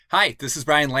Hi, this is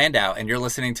Brian Landau, and you're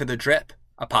listening to The Drip,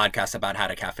 a podcast about how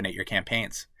to caffeinate your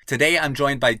campaigns. Today, I'm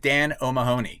joined by Dan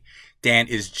O'Mahony. Dan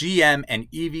is GM and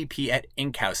EVP at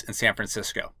Inkhouse in San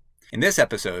Francisco. In this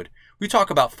episode, we talk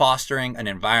about fostering an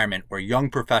environment where young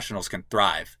professionals can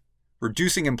thrive,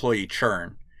 reducing employee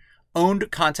churn, owned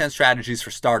content strategies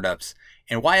for startups,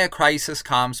 and why a crisis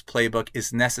comms playbook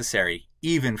is necessary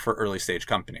even for early-stage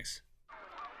companies.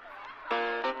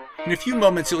 In a few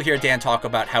moments, you'll hear Dan talk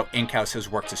about how Inkhouse has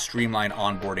worked to streamline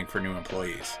onboarding for new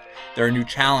employees. There are new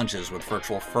challenges with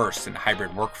virtual first and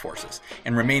hybrid workforces,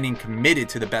 and remaining committed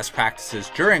to the best practices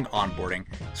during onboarding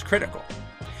is critical.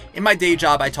 In my day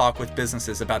job, I talk with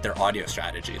businesses about their audio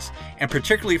strategies, and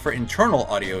particularly for internal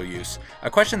audio use, a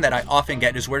question that I often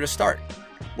get is where to start.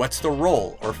 What's the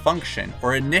role or function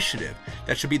or initiative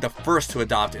that should be the first to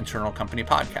adopt internal company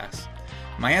podcasts?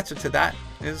 My answer to that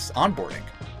is onboarding.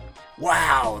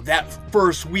 Wow, that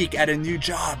first week at a new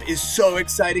job is so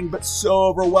exciting but so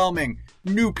overwhelming.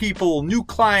 New people, new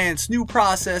clients, new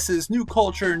processes, new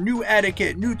culture, new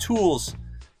etiquette, new tools.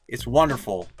 It's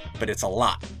wonderful, but it's a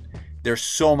lot. There's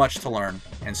so much to learn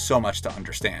and so much to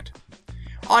understand.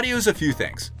 Audio is a few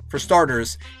things. For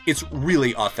starters, it's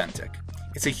really authentic.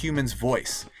 It's a human's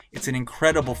voice. It's an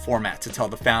incredible format to tell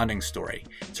the founding story,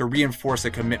 to reinforce a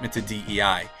commitment to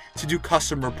DEI, to do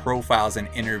customer profiles and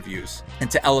interviews, and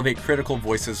to elevate critical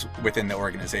voices within the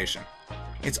organization.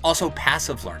 It's also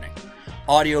passive learning.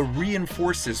 Audio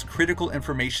reinforces critical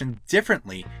information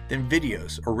differently than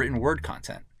videos or written word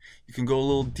content. You can go a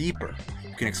little deeper.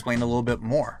 You can explain a little bit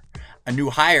more. A new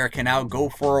hire can now go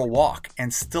for a walk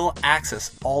and still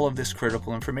access all of this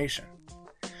critical information.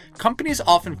 Companies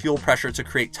often feel pressure to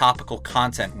create topical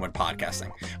content when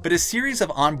podcasting, but a series of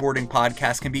onboarding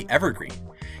podcasts can be evergreen.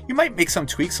 You might make some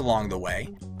tweaks along the way,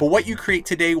 but what you create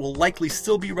today will likely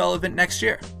still be relevant next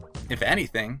year. If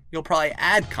anything, you'll probably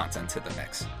add content to the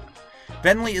mix.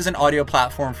 Venly is an audio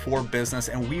platform for business,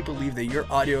 and we believe that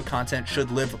your audio content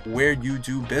should live where you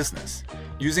do business.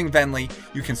 Using Venly,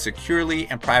 you can securely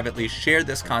and privately share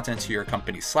this content to your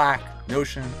company's Slack,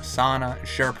 Notion, Asana, and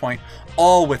SharePoint,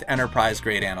 all with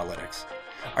enterprise-grade analytics.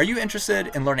 Are you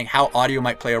interested in learning how audio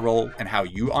might play a role in how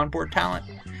you onboard talent?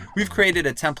 We've created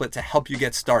a template to help you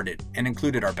get started and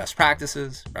included our best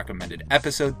practices, recommended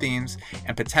episode themes,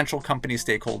 and potential company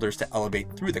stakeholders to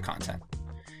elevate through the content.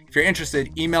 If you're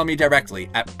interested, email me directly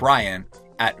at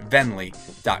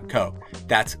brian@venly.co.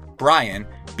 That's Brian,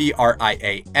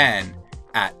 B-R-I-A-N,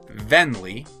 at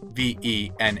Venly, VENNLY.co.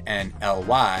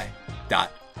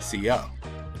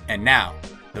 And now,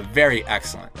 the very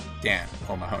excellent Dan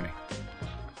O'Mahony.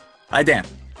 Hi, Dan.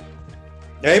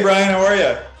 Hey, Brian, how are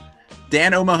you?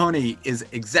 Dan O'Mahony is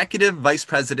Executive Vice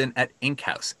President at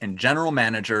Inkhouse and General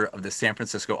Manager of the San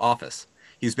Francisco office.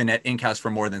 He's been at Inkhouse for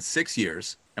more than 6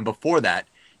 years, and before that,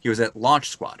 he was at Launch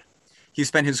Squad. He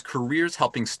spent his careers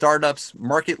helping startups,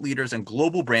 market leaders, and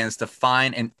global brands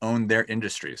define and own their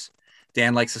industries.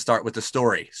 Dan likes to start with the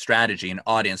story, strategy, and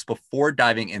audience before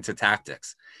diving into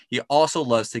tactics. He also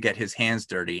loves to get his hands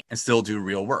dirty and still do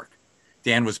real work.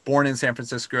 Dan was born in San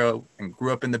Francisco and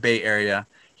grew up in the Bay Area.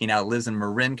 He now lives in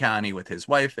Marin County with his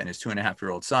wife and his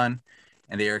 2.5-year-old son,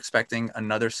 and they are expecting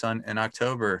another son in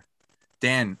October.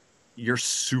 Dan, you're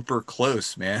super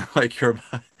close, man.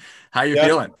 How you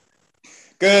feeling?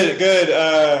 Good.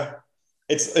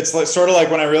 It's like, sort of like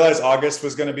when I realized August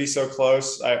was going to be so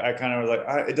close, I kind of was like,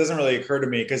 it doesn't really occur to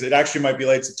me because it actually might be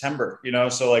late September,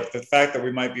 So like the fact that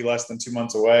we might be less than 2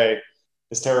 months away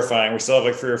is terrifying. We still have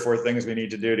like 3 or 4 things we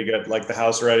need to do to get like the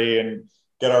house ready and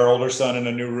get our older son in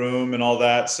a new room and all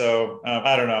that. So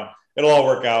I don't know. It'll all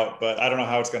work out, but I don't know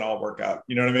how it's going to all work out.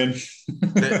 You know what I mean?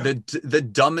 the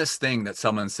dumbest thing that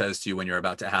someone says to you when you're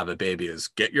about to have a baby is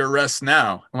get your rest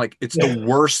now. I'm like, it's the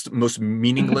worst, most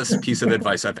meaningless piece of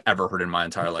advice I've ever heard in my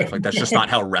entire life. Like, that's just not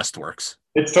how rest works.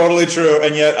 It's totally true.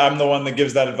 And yet I'm the one that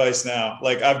gives that advice now.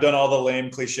 Like, I've done all the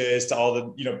lame cliches to all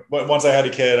the, once I had a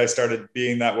kid, I started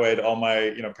being that way to all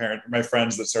my, my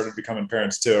friends that started becoming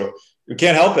parents too. You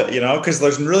can't help it, because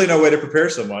there's really no way to prepare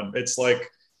someone. It's like,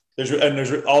 there's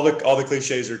all the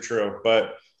cliches are true,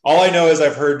 but all I know is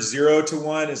I've heard 0 to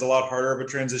 1 is a lot harder of a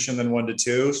transition than 1 to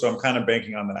 2. So I'm kind of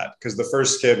banking on that because the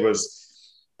first kid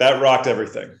that rocked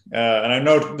everything. And I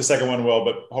know the second one will,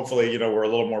 but hopefully, we're a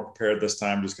little more prepared this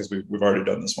time just because we've already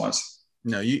done this once.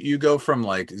 No, you go from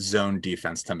like zone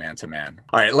defense to man.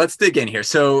 All right, let's dig in here.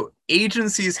 So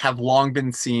agencies have long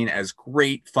been seen as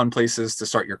great, fun places to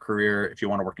start your career if you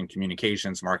want to work in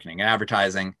communications, marketing, and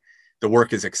advertising. The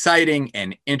work is exciting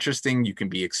and interesting. You can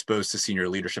be exposed to senior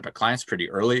leadership at clients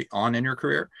pretty early on in your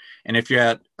career. And if you're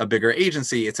at a bigger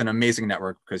agency, it's an amazing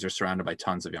network because you're surrounded by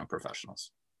tons of young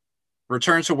professionals.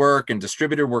 Return to work and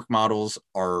distributed work models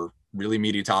are really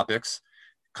meaty topics,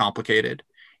 complicated,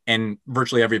 and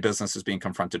virtually every business is being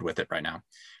confronted with it right now.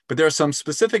 But there are some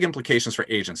specific implications for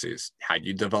agencies. How do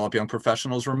you develop young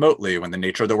professionals remotely when the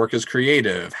nature of the work is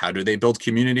creative? How do they build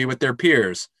community with their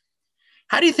peers?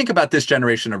 How do you think about this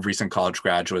generation of recent college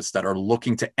graduates that are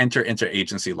looking to enter into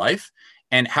agency life?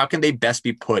 And how can they best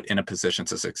be put in a position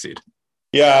to succeed?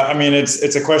 Yeah, I mean,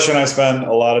 it's a question I spend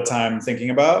a lot of time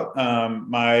thinking about.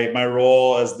 My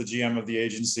role as the GM of the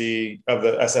agency, of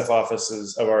the SF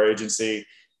offices of our agency,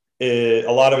 a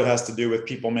lot of it has to do with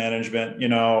people management,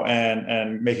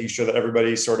 and making sure that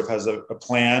everybody sort of has a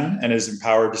plan and is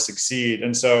empowered to succeed.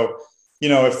 And so,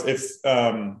 if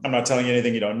I'm not telling you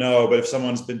anything you don't know, but if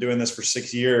someone's been doing this for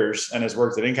 6 years and has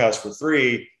worked at Inkhouse for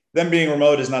 3, them being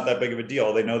remote is not that big of a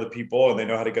deal. They know the people and they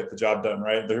know how to get the job done,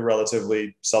 right? They're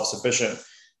relatively self-sufficient.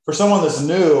 For someone that's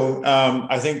new,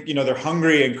 I think, they're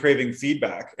hungry and craving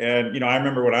feedback. And, I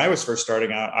remember when I was first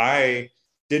starting out, I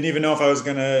didn't even know if I was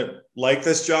going to like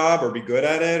this job or be good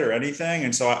at it or anything.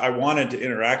 And so I wanted to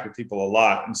interact with people a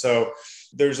lot. And so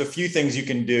there's a few things you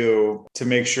can do to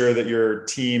make sure that your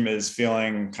team is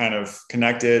feeling kind of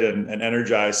connected and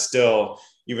energized still,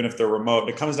 even if they're remote.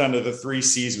 It comes down to the 3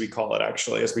 C's, we call it,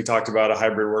 actually, as we talked about a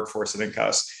hybrid workforce at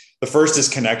Inkhouse. The first is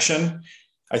connection.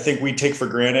 I think we take for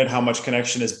granted how much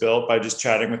connection is built by just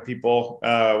chatting with people,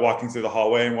 walking through the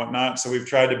hallway and whatnot. So we've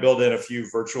tried to build in a few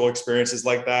virtual experiences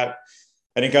like that.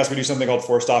 At Inkhouse, we do something called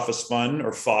Forced Office Fun,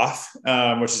 or FOF,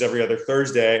 which is every other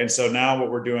Thursday. And so now what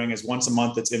we're doing is once a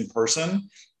month it's in person,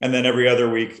 and then every other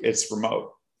week it's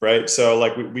remote, right? So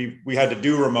like we had to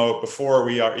do remote before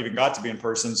we even got to be in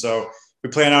person. So we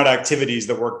plan out activities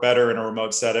that work better in a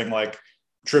remote setting, like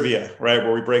trivia, right?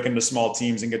 Where we break into small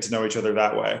teams and get to know each other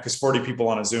that way, because 40 people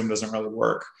on a Zoom doesn't really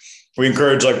work. We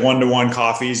encourage like one-to-one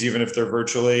coffees, even if they're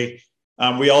virtually.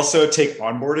 We also take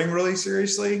onboarding really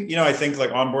seriously. I think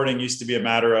like onboarding used to be a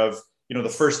matter of, the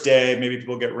first day, maybe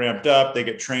people get ramped up, they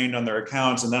get trained on their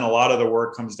accounts, and then a lot of the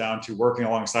work comes down to working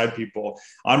alongside people.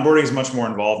 Onboarding is much more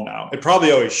involved now. It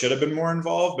probably always should have been more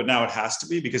involved, but now it has to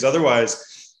be, because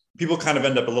otherwise people kind of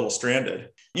end up a little stranded,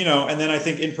 and then I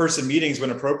think in-person meetings when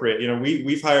appropriate.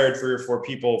 We've hired 3 or 4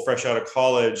 people fresh out of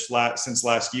college since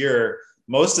last year.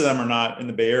 Most of them are not in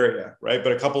the Bay Area, right?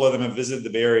 But a couple of them have visited the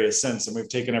Bay Area since, and we've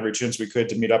taken every chance we could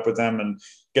to meet up with them and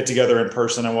get together in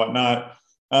person and whatnot.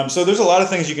 So there's a lot of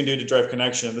things you can do to drive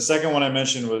connection. The second one I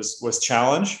mentioned was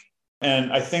challenge.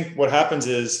 And I think what happens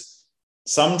is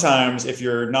sometimes if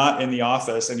you're not in the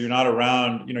office and you're not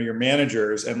around, your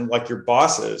managers and like your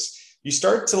bosses, you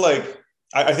start to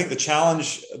I think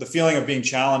the feeling of being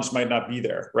challenged might not be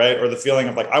there, right? Or the feeling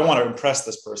of like, I want to impress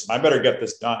this person, I better get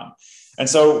this done. And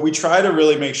so we try to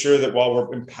really make sure that while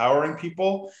we're empowering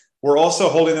people, we're also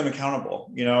holding them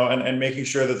accountable, and making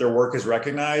sure that their work is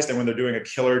recognized. And when they're doing a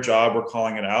killer job, we're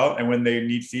calling it out. And when they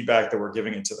need feedback, that we're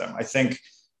giving it to them. I think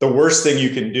the worst thing you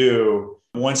can do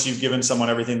once you've given someone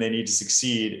everything they need to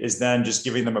succeed is then just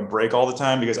giving them a break all the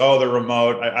time because, they're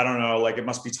remote. I don't know, like it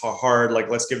must be hard. Like,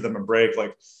 let's give them a break.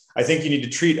 Like, I think you need to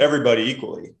treat everybody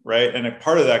equally, right? And a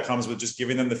part of that comes with just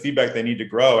giving them the feedback they need to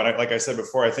grow. And like I said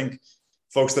before, I think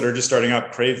folks that are just starting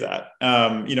out crave that,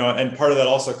 and part of that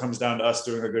also comes down to us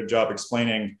doing a good job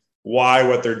explaining why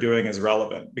what they're doing is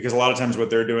relevant, because a lot of times what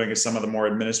they're doing is some of the more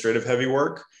administrative heavy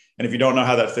work. And if you don't know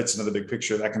how that fits into the big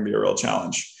picture, that can be a real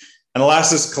challenge. And the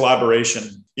last is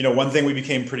collaboration. One thing we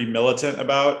became pretty militant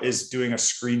about is doing a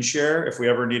screen share if we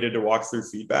ever needed to walk through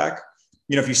feedback.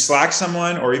 If you Slack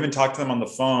someone or even talk to them on the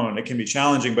phone, it can be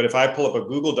challenging. But if I pull up a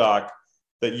Google Doc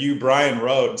that you, Brian,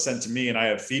 wrote and sent to me, and I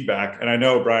have feedback, and I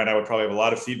know, Brian, I would probably have a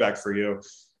lot of feedback for you.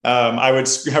 I would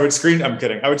screen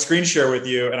share with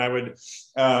you, and I would,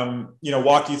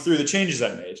 walk you through the changes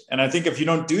I made. And I think if you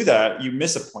don't do that, you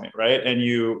miss a point, right? And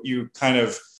you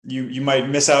might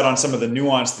miss out on some of the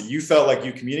nuance that you felt like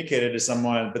you communicated to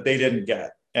someone, but they didn't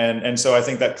get. And so I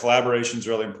think that collaboration is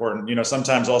really important.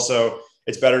 Sometimes also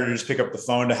it's better to just pick up the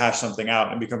phone to hash something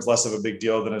out, and it becomes less of a big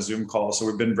deal than a Zoom call. So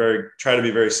we've been try to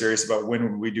be very serious about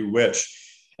when we do which.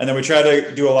 And then we try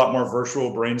to do a lot more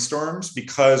virtual brainstorms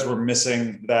because we're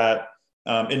missing that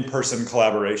in-person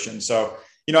collaboration. So,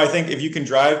 I think if you can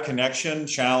drive connection,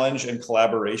 challenge, and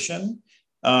collaboration,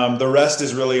 the rest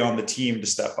is really on the team to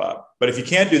step up. But if you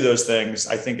can't do those things,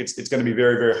 I think it's going to be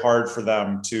very, very hard for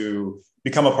them to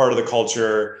become a part of the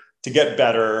culture, to get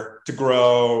better, to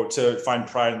grow, to find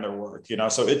pride in their work.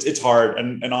 So it's hard.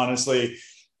 And honestly,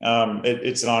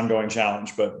 it's an ongoing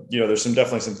challenge, but there's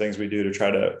definitely some things we do to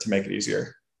try to make it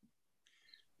easier.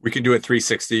 We can do a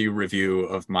 360 review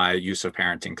of my use of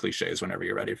parenting cliches whenever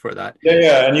you're ready for that.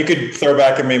 Yeah. And you could throw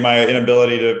back at me my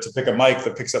inability to pick a mic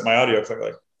that picks up my audio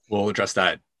clearly. We'll address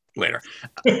that later.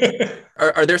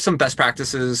 Are there some best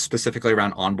practices specifically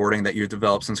around onboarding that you've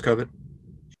developed since COVID?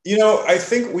 I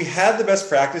think we had the best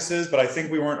practices, but I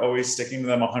think we weren't always sticking to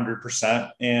them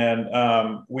 100%. And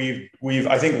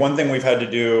I think one thing we've had to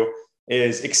do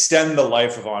is extend the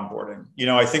life of onboarding.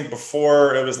 I think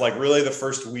before it was like really the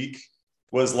first week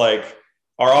was like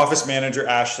our office manager,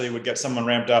 Ashley, would get someone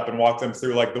ramped up and walk them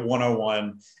through like the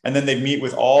 101. And then they'd meet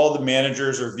with all the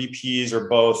managers or VPs or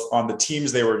both on the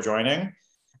teams they were joining.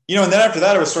 And then after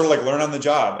that, it was sort of like learn on the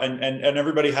job. And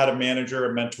everybody had a manager,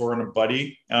 a mentor, and a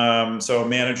buddy. So a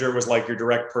manager was like your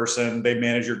direct person. They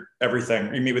manage your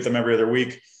everything. You meet with them every other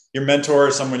week. Your mentor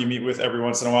is someone you meet with every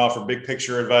once in a while for big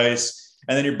picture advice.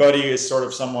 And then your buddy is sort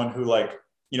of someone who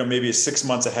maybe is 6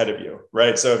 months ahead of you,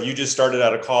 right? So if you just started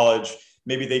out of college,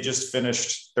 maybe they just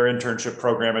finished their internship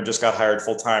program and just got hired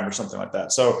full time or something like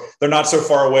that. So they're not so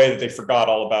far away that they forgot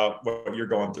all about what you're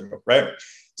going through, right?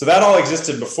 So that all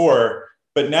existed before.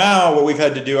 But now what we've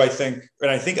had to do, I think,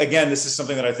 again, this is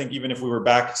something that I think even if we were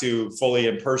back to fully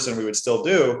in person, we would still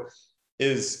do,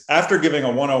 is after giving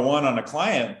a 101 on a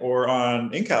client or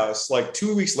on Inkhouse, like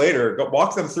 2 weeks later,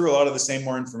 walk them through a lot of the same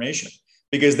more information,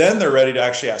 because then they're ready to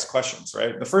actually ask questions,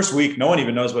 right? The first week, no one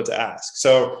even knows what to ask.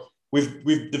 So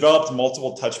we've developed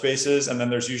multiple touch bases, and then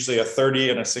there's usually a 30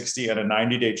 and a 60 and a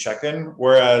 90-day check-in.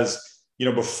 Whereas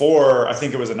before, I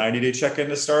think it was a 90-day check-in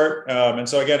to start. And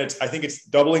so again, I think it's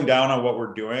doubling down on what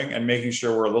we're doing and making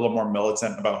sure we're a little more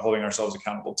militant about holding ourselves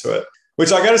accountable to it,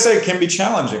 which I got to say can be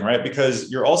challenging, right?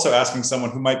 Because you're also asking someone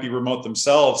who might be remote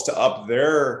themselves to up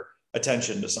their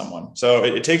attention to someone. So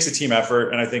it takes a team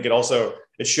effort. And I think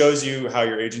it shows you how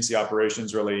your agency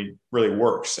operations really, really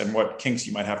works and what kinks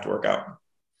you might have to work out.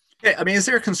 Yeah, I mean, is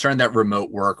there a concern that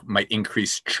remote work might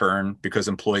increase churn because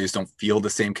employees don't feel the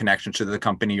same connection to the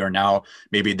company, or now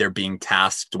maybe they're being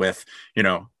tasked with,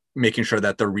 making sure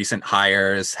that the recent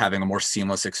hires having a more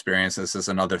seamless experience? This is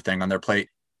another thing on their plate.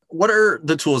 What are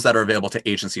the tools that are available to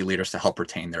agency leaders to help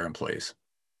retain their employees?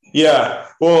 Yeah,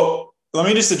 well, let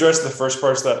me just address the first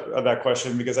part of that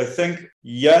question, because I think,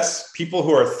 yes, people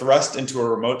who are thrust into a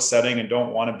remote setting and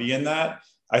don't want to be in that,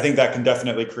 I think that can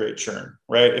definitely create churn,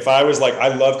 right? If I was like,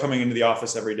 I love coming into the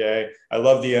office every day, I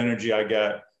love the energy I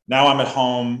get. Now I'm at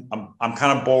home, I'm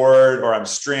kind of bored, or I'm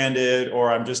stranded, or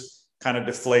I'm just kind of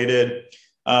deflated.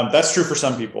 That's true for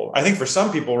some people. I think for some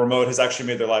people, remote has actually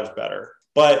made their lives better.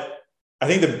 But I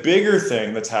think the bigger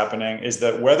thing that's happening is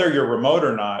that whether you're remote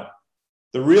or not,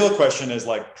 the real question is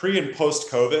like pre and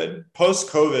post-COVID.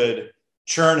 Post-COVID,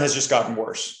 churn has just gotten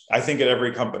worse, I think, at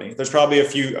every company. There's probably a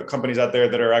few companies out there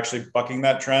that are actually bucking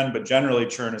that trend, but generally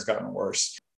churn has gotten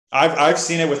worse. I've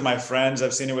seen it with my friends.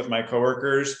 I've seen it with my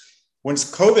coworkers. Once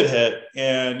COVID hit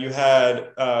and you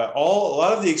had a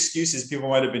lot of the excuses people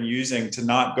might have been using to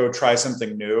not go try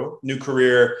something new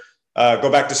career, go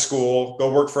back to school,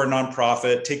 go work for a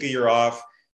nonprofit, take a year off,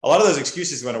 a lot of those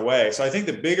excuses went away. So I think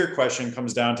the bigger question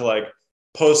comes down to like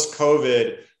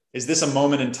post-COVID, is this a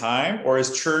moment in time, or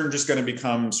is churn just going to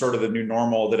become sort of the new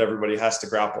normal that everybody has to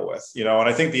grapple with? And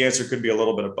I think the answer could be a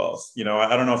little bit of both. I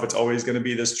don't know if it's always going to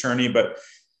be this churny, but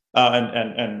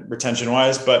and retention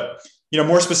wise, but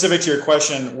more specific to your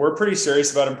question, we're pretty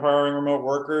serious about empowering remote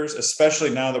workers,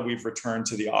 especially now that we've returned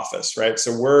to the office, right?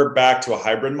 So we're back to a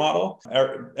hybrid model.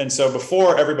 And so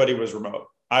before, everybody was remote.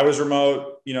 I was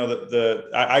remote,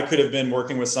 I could have been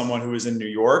working with someone who was in New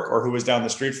York or who was down the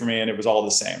street from me, and it was all the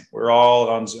same. We're all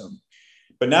on Zoom.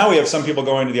 But now we have some people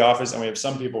going to the office and we have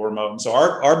some people remote. And so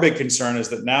our big concern is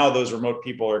that now those remote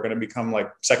people are going to become like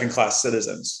second-class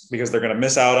citizens, because they're going to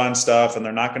miss out on stuff and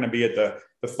they're not going to be at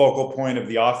the focal point of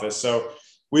the office. So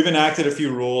we've enacted a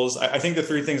few rules. I think the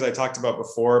three things I talked about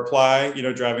before apply,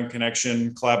 driving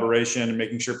connection, collaboration, and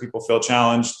making sure people feel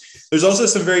challenged. There's also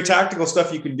some very tactical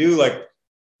stuff you can do, like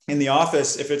in the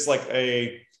office, if it's like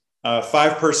a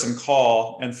 5-person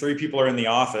call and 3 people are in the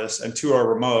office and 2 are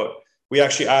remote, we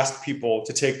actually ask people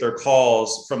to take their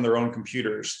calls from their own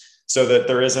computers, so that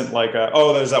there isn't like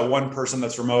there's that one person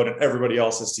that's remote and everybody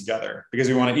else is together, because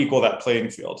we want to equal that playing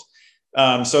field.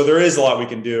 So there is a lot we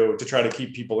can do to try to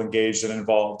keep people engaged and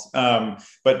involved.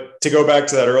 But to go back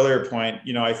to that earlier point,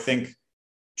 I think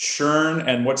churn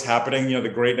and what's happening, the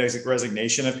great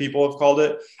resignation, if people have called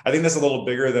it, I think that's a little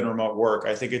bigger than remote work.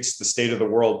 I think it's the state of the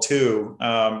world too,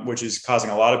 which is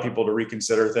causing a lot of people to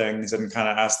reconsider things and kind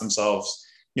of ask themselves,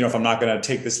 if I'm not going to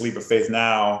take this leap of faith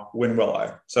now, when will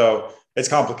I? So it's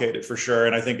complicated for sure.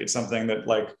 And I think it's something that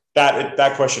like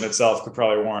that question itself could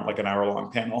probably warrant like an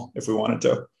hour-long panel if we wanted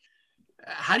to.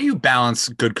 How do you balance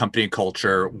good company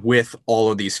culture with all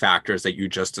of these factors that you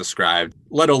just described,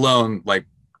 let alone like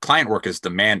client work is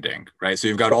demanding, right? So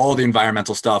you've got all the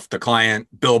environmental stuff, the client,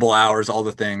 billable hours, all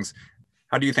the things.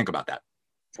 How do you think about that?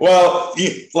 Well,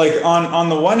 like on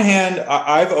the one hand,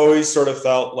 I've always sort of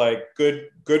felt like good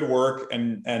work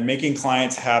and making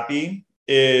clients happy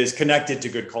is connected to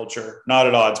good culture, not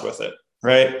at odds with it,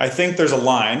 right? I think there's a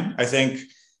line. I think,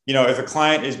 if a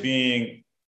client is being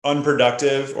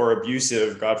unproductive or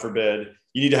abusive, God forbid,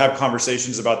 you need to have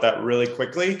conversations about that really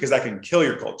quickly because that can kill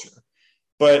your culture.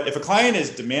 But if a client is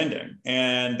demanding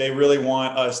and they really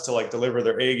want us to like deliver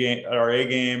our A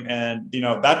game, and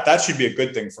that should be a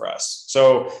good thing for us.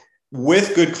 So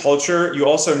with good culture, you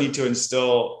also need to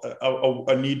instill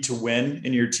a need to win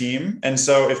in your team. And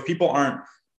so if people aren't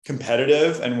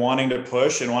competitive and wanting to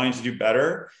push and wanting to do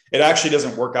better, it actually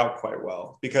doesn't work out quite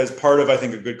well, because part of, I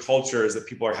think, a good culture is that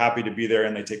people are happy to be there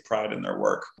and they take pride in their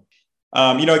work.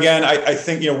 Again, I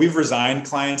think, we've resigned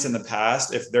clients in the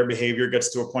past if their behavior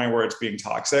gets to a point where it's being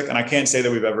toxic. And I can't say that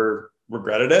we've ever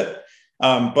regretted it.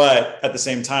 But at the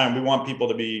same time, we want people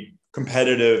to be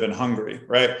competitive and hungry,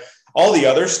 right? All the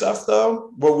other stuff,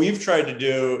 though, what we've tried to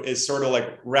do is sort of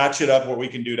like ratchet up what we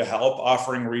can do to help,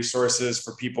 offering resources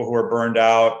for people who are burned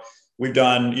out. We've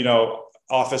done,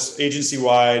 office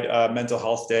agency-wide mental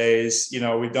health days.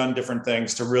 We've done different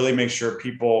things to really make sure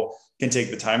people can take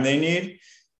the time they need.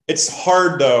 It's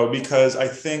hard though, because I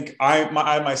think I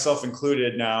myself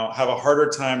included now have a harder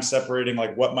time separating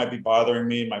like what might be bothering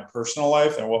me in my personal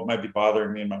life and what might be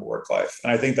bothering me in my work life.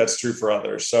 And I think that's true for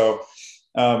others. So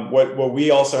what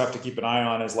we also have to keep an eye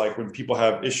on is like when people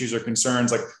have issues or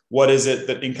concerns, like what is it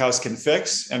that Inkhouse can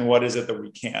fix and what is it that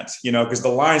we can't, because the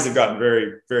lines have gotten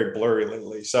very, very blurry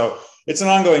lately. So it's an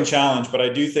ongoing challenge, but I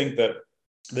do think that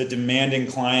the demanding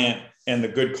client and the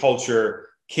good culture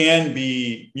can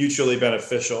be mutually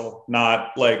beneficial, not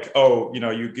like,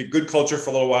 you get good culture for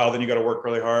a little while, then you got to work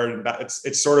really hard. And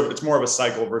it's more of a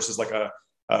cycle versus like a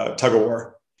tug of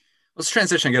war. Let's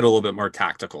transition and get a little bit more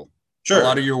tactical. Sure. A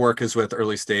lot of your work is with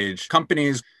early stage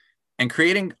companies, and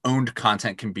creating owned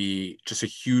content can be just a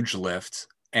huge lift.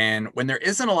 And when there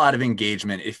isn't a lot of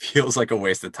engagement, it feels like a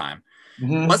waste of time.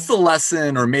 Mm-hmm. What's the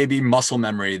lesson or maybe muscle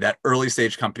memory that early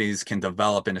stage companies can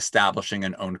develop in establishing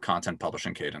an owned content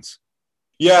publishing cadence?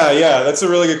 Yeah, that's a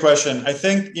really good question. I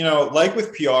think, like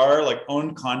with PR, like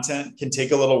owned content can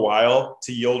take a little while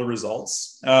to yield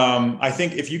results. I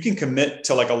think if you can commit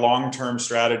to like a long-term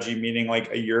strategy, meaning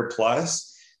like a year plus,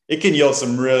 it can yield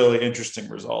some really interesting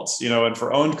results, and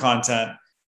for owned content,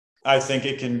 I think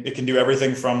it can do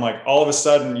everything from like all of a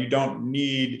sudden you don't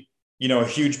need, a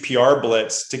huge PR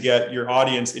blitz to get your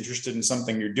audience interested in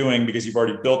something you're doing because you've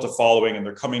already built a following and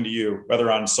they're coming to you,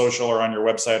 whether on social or on your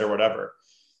website or whatever.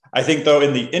 I think though,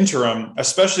 in the interim,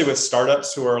 especially with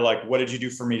startups who are like, what did you do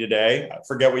for me today?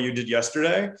 Forget what you did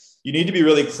yesterday. You need to be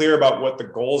really clear about what the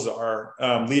goals are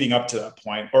leading up to that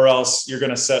point, or else you're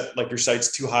going to set like your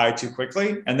sights too high too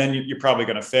quickly. And then you're probably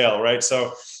going to fail, right?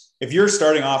 So if you're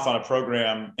starting off on a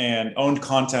program and owned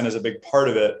content is a big part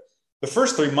of it, the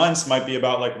first 3 months might be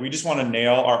about like, we just want to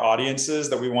nail our audiences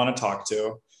that we want to talk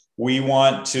to. We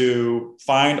want to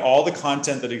find all the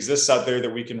content that exists out there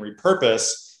that we can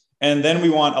repurpose. And then we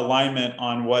want alignment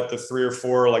on what the 3 or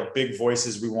 4 like big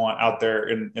voices we want out there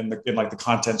in like the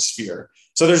content sphere.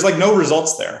 So there's like no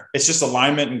results there. It's just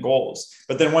alignment and goals.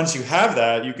 But then once you have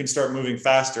that, you can start moving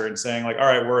faster and saying like, all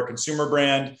right, we're a consumer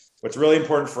brand. What's really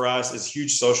important for us is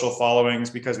huge social followings,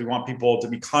 because we want people to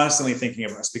be constantly thinking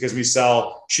of us because we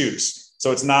sell shoes.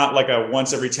 So it's not like a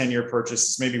once every 10-year purchase.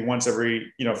 It's maybe once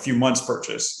every, few months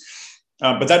purchase.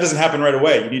 But that doesn't happen right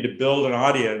away. You need to build an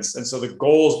audience. And so the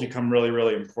goals become really,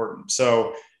 really important.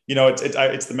 So,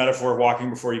 it's the metaphor of walking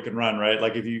before you can run, right?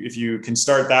 Like if you can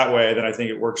start that way, then I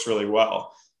think it works really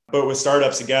well. But with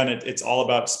startups, again, it's all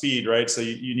about speed, right? So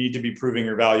you need to be proving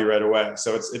your value right away.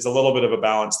 So it's a little bit of a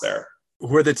balance there.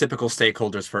 Who are the typical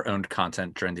stakeholders for owned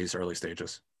content during these early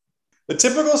stages? The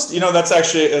typical, that's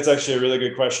actually a really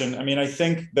good question. I mean, I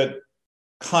think that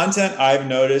content I've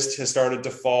noticed has started to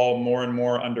fall more and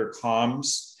more under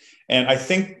comms. And I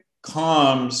think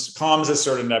comms is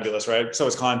sort of nebulous, right? So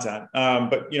is content.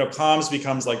 But comms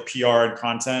becomes like PR and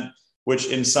content, which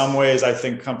in some ways I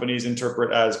think companies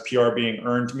interpret as PR being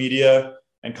earned media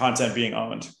and content being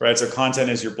owned, right? So content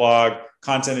is your blog,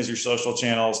 content is your social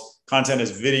channels, content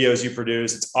is videos you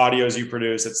produce, it's audios you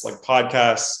produce, it's like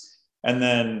podcasts. And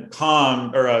then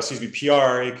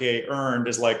PR, aka earned,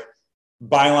 is like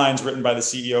bylines written by the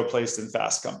CEO placed in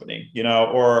Fast Company,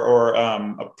 or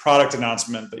a product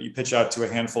announcement that you pitch out to a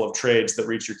handful of trades that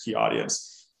reach your key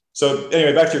audience. So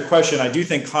anyway, back to your question, I do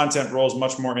think content rolls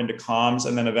much more into comms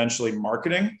and then eventually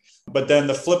marketing. But then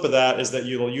the flip of that is that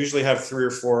you'll usually have 3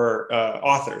 or 4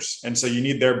 authors. And so you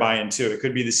need their buy-in too. It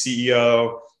could be the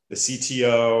CEO, the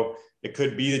CTO, It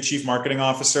could be the chief marketing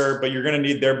officer, but you're going to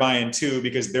need their buy-in too,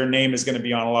 because their name is going to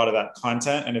be on a lot of that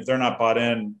content. And if they're not bought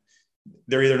in,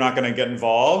 they're either not going to get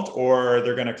involved or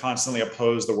they're going to constantly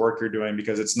oppose the work you're doing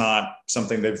because it's not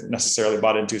something they've necessarily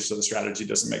bought into. So the strategy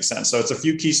doesn't make sense. So it's a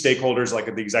few key stakeholders, like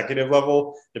at the executive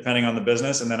level, depending on the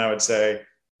business. And then I would say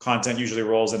content usually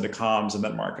rolls into comms and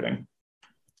then marketing.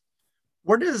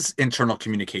 Where does internal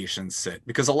communications sit?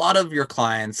 Because a lot of your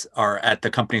clients are at the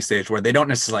company stage where they don't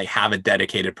necessarily have a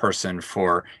dedicated person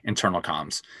for internal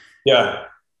comms. Yeah.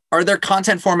 Are there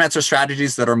content formats or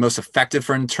strategies that are most effective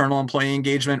for internal employee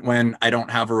engagement when I don't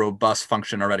have a robust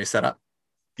function already set up?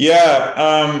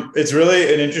 Yeah, it's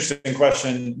really an interesting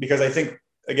question because I think,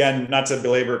 again, not to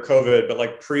belabor COVID, but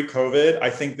like pre-COVID, I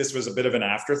think this was a bit of an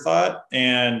afterthought.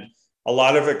 And a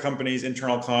lot of the companies'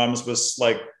 internal comms was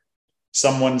like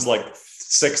someone's like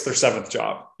sixth or seventh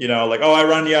job, like, oh, I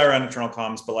run internal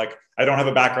comms, but like, I don't have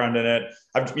a background in it.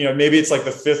 Maybe it's like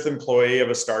the fifth employee of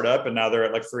a startup and now they're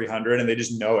at like 300 and they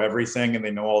just know everything and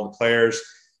they know all the players.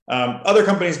 Other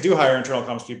companies do hire internal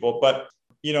comms people, but,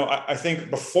 I think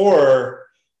before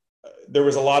there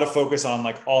was a lot of focus on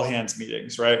like all hands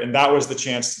meetings, right? And that was the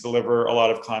chance to deliver a lot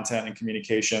of content and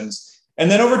communications. And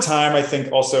then over time, I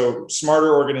think also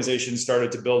smarter organizations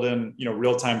started to build in,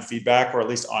 real-time feedback or at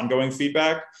least ongoing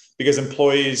feedback, because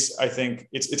employees, I think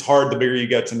it's hard the bigger you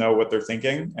get to know what they're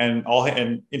thinking, and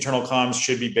internal comms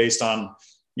should be based on,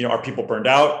 are people burned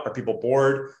out? Are people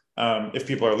bored? If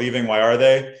people are leaving, why are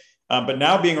they? But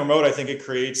now being remote, I think it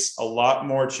creates a lot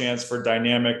more chance for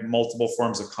dynamic, multiple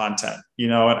forms of content,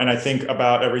 and I think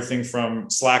about everything from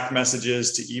Slack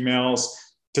messages to emails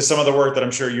to some of the work that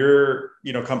I'm sure your,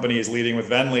 company is leading with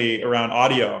Venly around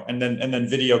audio and then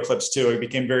video clips too. It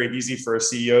became very easy for a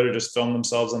CEO to just film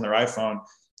themselves on their iPhone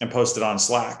and post it on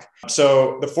Slack.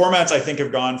 So the formats I think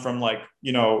have gone from like,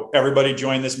 everybody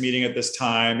join this meeting at this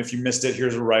time. If you missed it,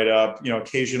 here's a write-up.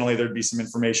 Occasionally there'd be some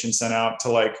information sent out to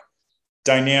like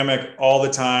dynamic all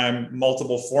the time,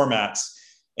 multiple formats.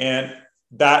 And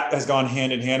that has gone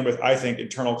hand in hand with, I think,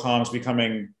 internal comms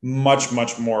becoming much,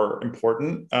 much more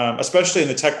important, especially in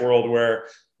the tech world where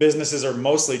businesses are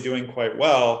mostly doing quite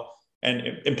well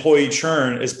and employee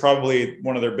churn is probably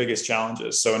one of their biggest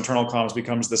challenges. So internal comms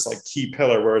becomes this like key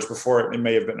pillar, whereas before it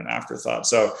may have been an afterthought.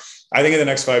 So I think in the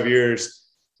next 5 years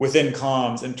within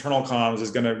comms, internal comms is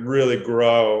going to really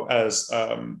grow as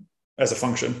a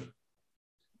function.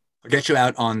 I'll get you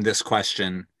out on this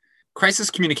question. Crisis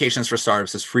communications for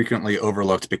startups is frequently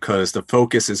overlooked because the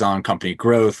focus is on company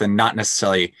growth and not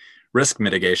necessarily risk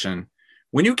mitigation.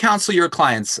 When you counsel your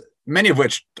clients, many of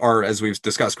which are, as we've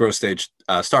discussed, growth stage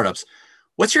startups,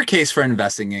 what's your case for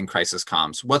investing in crisis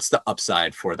comms? What's the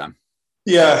upside for them?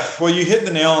 Yeah, well, you hit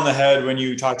the nail on the head when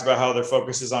you talked about how their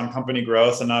focus is on company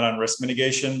growth and not on risk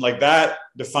mitigation. Like that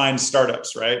defines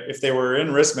startups, right? If they were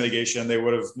in risk mitigation, they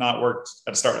would have not worked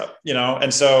at a startup,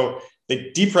 And so they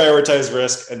deprioritize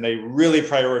risk and they really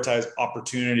prioritize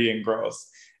opportunity and growth.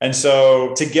 And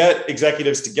so to get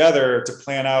executives together to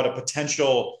plan out a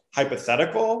potential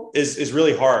hypothetical is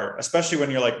really hard, especially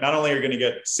when you're like, not only are you going to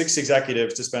get 6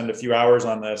 executives to spend a few hours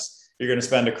on this, you're going to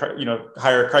spend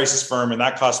hire a crisis firm and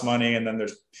that costs money. And then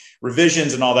there's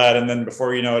revisions and all that. And then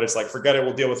before you know it, it's like, forget it,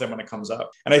 we'll deal with it when it comes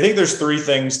up. And I think there's 3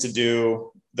 things to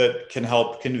do that can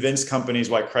help convince companies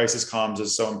why crisis comms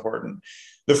is so important.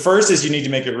 The first is you need to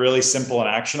make it really simple and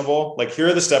actionable. Like, here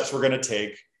are the steps we're going to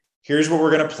take. Here's what we're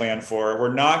going to plan for.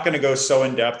 We're not going to go so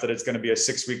in depth that it's going to be a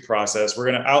 6-week process. We're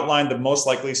going to outline the most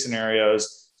likely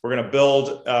scenarios. We're going to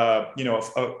build,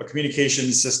 a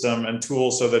communication system and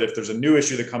tools so that if there's a new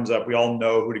issue that comes up, we all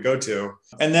know who to go to.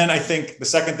 And then I think the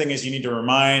second thing is you need to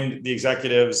remind the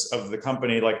executives of the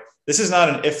company, like, this is not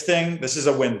an if thing. This is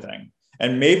a when thing.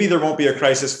 And maybe there won't be a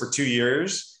crisis for 2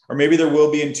 years, or maybe there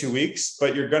will be in 2 weeks,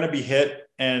 but you're going to be hit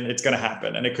and it's going to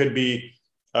happen. And it could be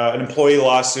an employee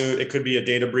lawsuit. It could be a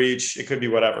data breach. It could be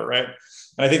whatever, right?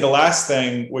 And I think the last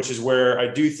thing, which is where I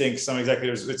do think some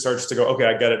executives, it starts to go, okay,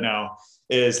 I get it now,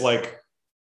 is like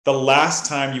the last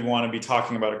time you want to be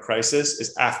talking about a crisis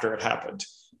is after it happened,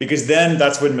 because then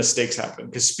that's when mistakes happen,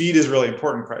 because speed is really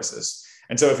important in crisis.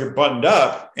 And so if you're buttoned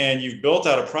up and you've built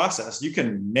out a process, you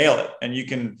can nail it and you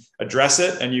can address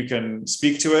it and you can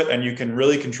speak to it and you can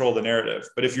really control the narrative.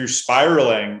 But if you're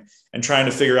spiraling and trying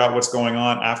to figure out what's going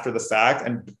on after the fact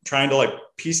and trying to like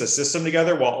piece a system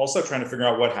together while also trying to figure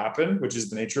out what happened, which is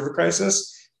the nature of a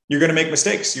crisis, you're going to make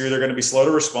mistakes. You're either going to be slow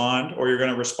to respond or you're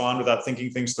going to respond without thinking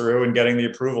things through and getting the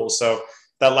approval. So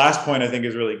that last point I think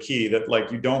is really key, that like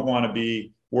you don't want to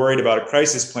be worried about a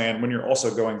crisis plan when you're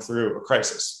also going through a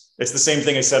crisis. It's the same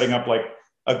thing as setting up like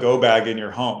a go bag in your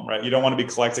home, right? You don't want to be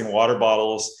collecting water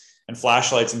bottles and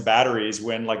flashlights and batteries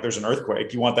when like there's an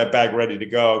earthquake. You want that bag ready to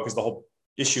go, because the whole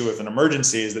issue with an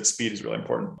emergency is that speed is really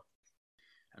important.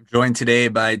 I'm joined today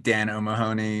by Dan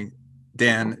O'Mahony.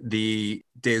 Dan, the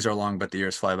days are long, but the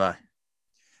years fly by.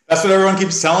 That's what everyone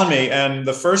keeps telling me. And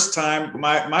the first time,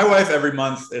 my wife every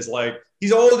month is like,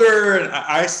 he's older. And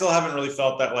I still haven't really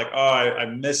felt that like, oh, I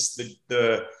miss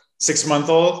the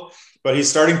 6-month-old, but he's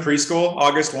starting preschool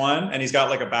August 1, and he's got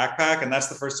like a backpack. And that's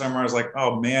the first time where I was like,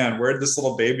 oh man, where did this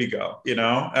little baby go? You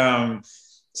know?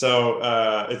 So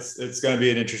it's going to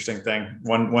be an interesting thing.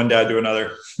 One dad to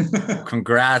another.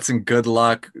 Congrats and good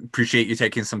luck. Appreciate you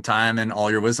taking some time and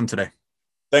all your wisdom today.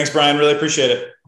 Thanks, Brian. Really appreciate it.